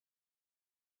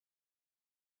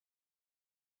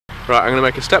Right, I'm going to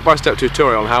make a step-by-step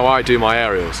tutorial on how I do my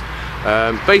aerials.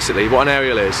 Basically, what an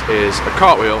aerial is a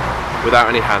cartwheel without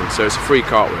any hands, so it's a free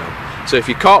cartwheel. So if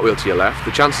you cartwheel to your left,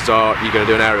 the chances are you're going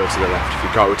to do an aerial to the left. If you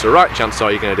cartwheel to the right, chances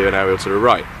are you're going to do an aerial to the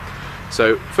right.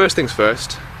 So first things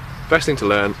first, best thing to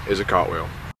learn is a cartwheel.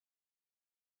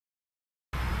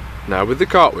 Now with the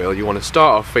cartwheel, you want to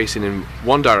start off facing in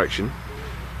one direction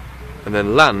and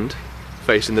then land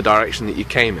facing the direction that you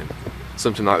came in.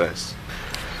 Something like this.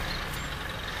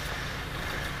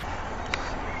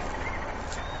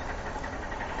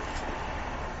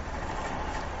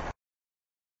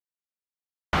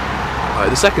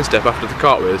 The second step after the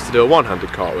cartwheel is to do a one-handed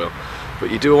cartwheel,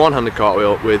 but you do a one-handed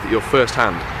cartwheel with your first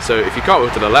hand. So if you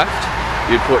cartwheel to the left,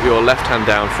 you'd put your left hand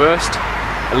down first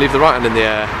and leave the right hand in the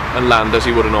air and land as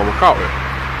you would a normal cartwheel.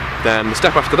 Then the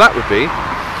step after that would be,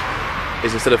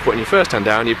 is instead of putting your first hand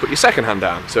down, you put your second hand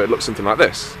down, so it looks something like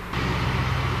this.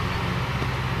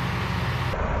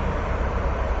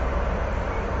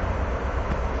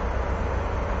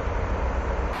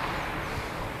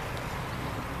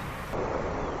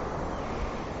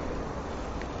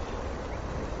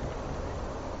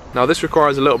 Now this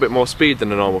requires a little bit more speed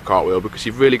than a normal cartwheel because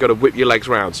you've really got to whip your legs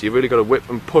round, so you've really got to whip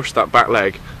and push that back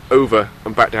leg over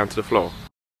and back down to the floor.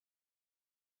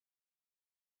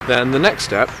 Then the next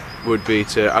step would be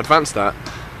to advance that,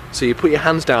 so you put your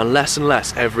hands down less and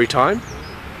less every time,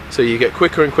 so you get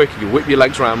quicker and quicker, you whip your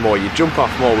legs round more, you jump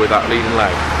off more with that leading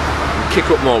leg, and kick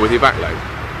up more with your back leg.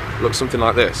 It looks something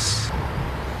like this.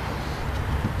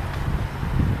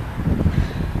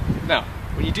 Now,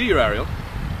 when you do your aerial,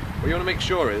 what you want to make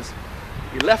sure is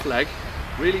your left leg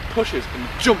really pushes and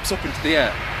jumps up into the air,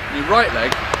 and your right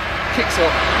leg kicks up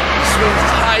and swings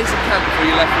as high as it can before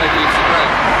your left leg leaves the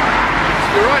ground.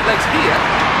 So your right leg's here,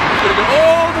 it's going to go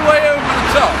all the way over the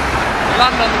top and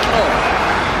land on the floor.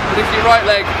 But if your right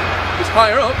leg is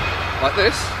higher up, like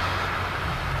this,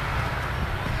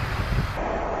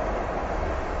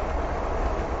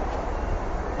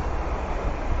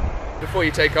 before you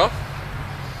take off,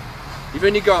 you've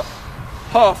only got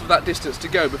half of that distance to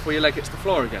go before your leg hits the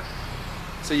floor again.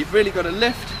 So you've really got to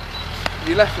lift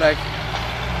your left leg,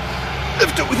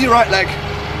 lift up with your right leg,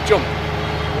 jump.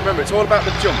 Remember, it's all about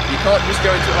the jump. You can't just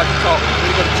go into it like a top. You've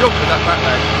really got to jump with that back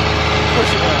leg,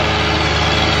 push it all.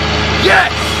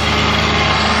 Yes!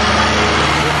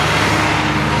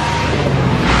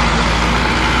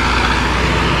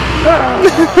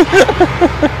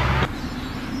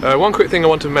 One quick thing I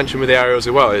want to mention with the aerials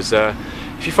as well is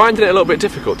if you're finding it a little bit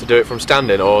difficult to do it from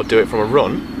standing or do it from a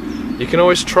run, you can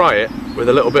always try it with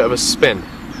a little bit of a spin.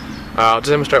 I'll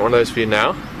demonstrate one of those for you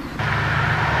now.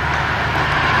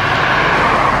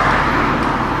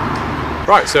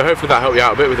 Right, so hopefully that helped you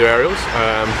out a bit with your aerials.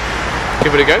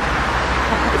 Give it a go.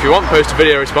 If you want, post a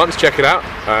video response, check it out,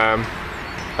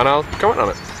 and I'll comment on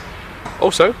it.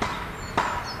 Also,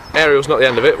 aerial's not the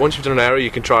end of it. Once you've done an aerial,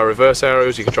 you can try reverse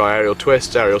aerials, you can try aerial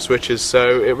twists, aerial switches,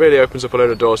 so it really opens up a load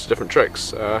of doors to different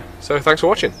tricks. So thanks for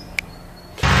watching.